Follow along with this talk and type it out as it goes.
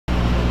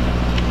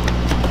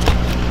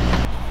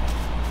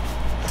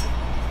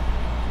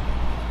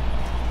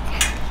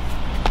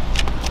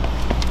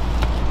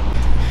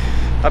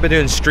I've been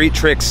doing street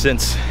tricks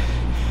since,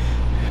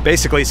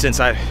 basically since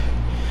as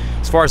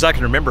far as I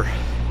can remember.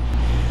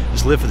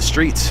 Just live for the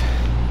streets.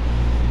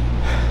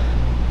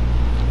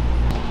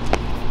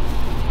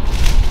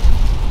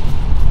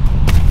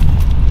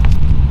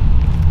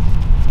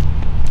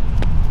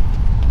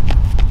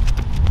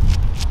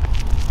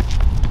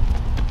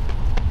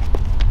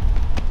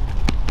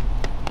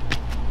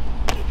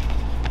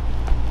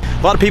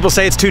 A lot of people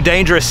say it's too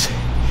dangerous.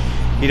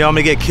 You know, I'm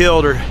gonna get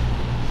killed or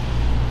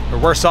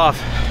worse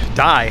off,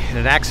 die in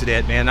an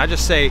accident, man. I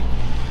just say,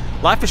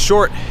 life is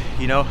short,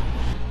 you know.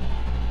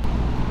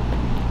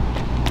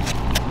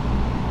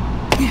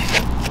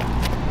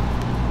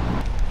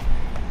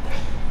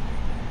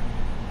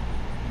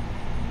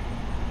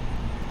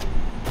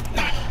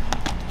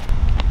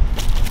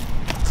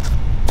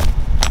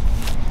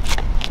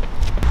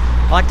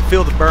 I like to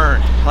feel the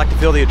burn. I like to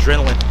feel the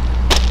adrenaline.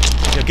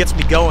 You know, it gets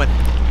me going.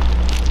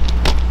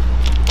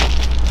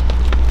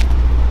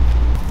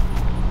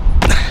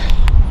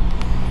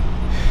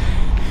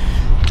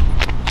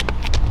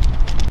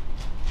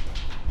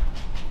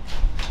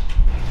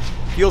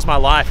 Fuels my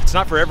life. It's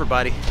not for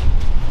everybody.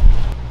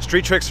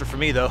 Street tricks are for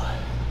me though.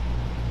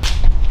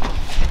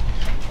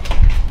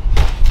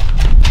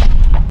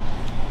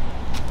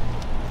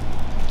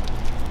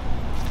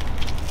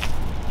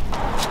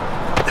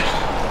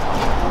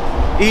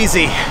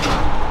 Easy.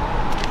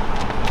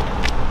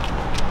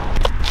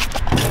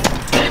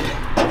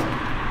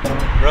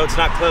 Road's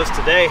not closed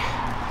today.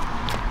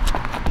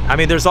 I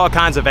mean, there's all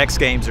kinds of X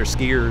Games or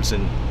skiers,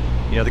 and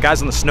you know, the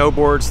guys on the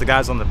snowboards, the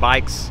guys on the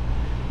bikes,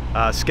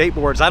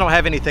 skateboards. I don't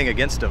have anything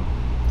against them.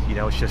 You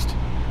know, it's just,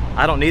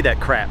 I don't need that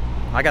crap.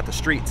 I got the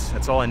streets.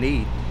 That's all I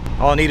need.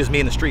 All I need is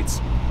me in the streets.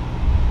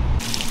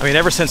 I mean,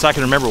 ever since I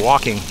can remember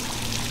walking,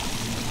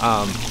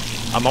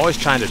 I'm always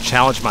trying to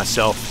challenge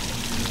myself,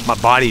 my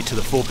body to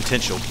the full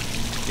potential.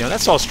 You know,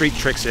 that's all street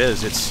tricks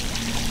is.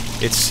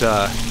 It's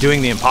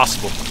doing the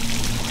impossible.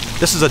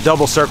 This is a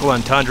double circle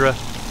on tundra,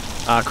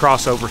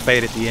 crossover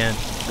fade at the end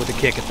with a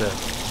kick at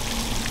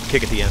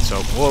the end.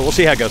 So we'll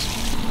see how it goes.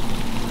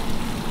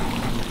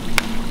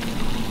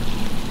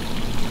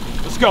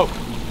 Let's go.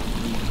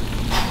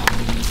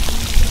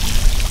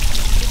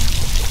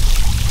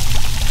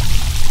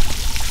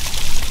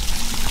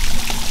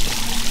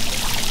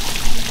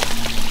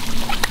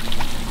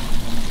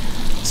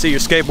 See your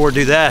skateboard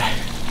do that.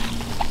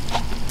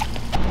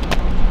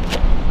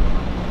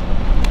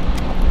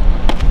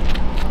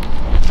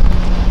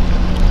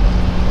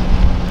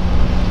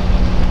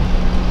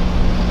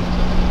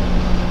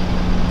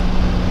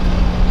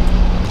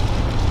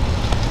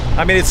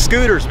 I mean, it's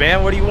scooters,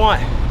 man. What do you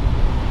want?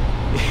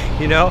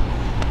 You know,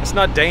 it's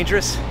not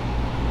dangerous.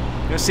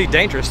 You don't see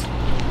dangerous.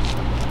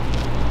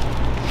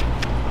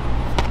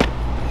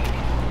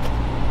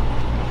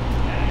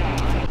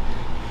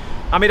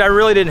 I mean, I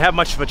really didn't have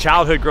much of a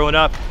childhood growing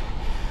up.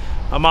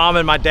 My mom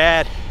and my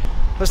dad,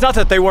 it's not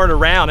that they weren't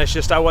around, it's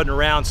just I wasn't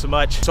around so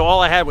much. So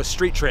all I had was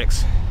street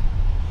tricks.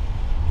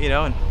 You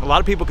know, and a lot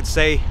of people could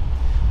say,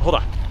 hold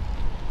on.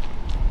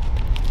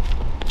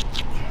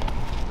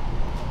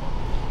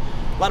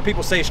 A lot of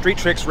people say street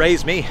tricks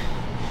raised me.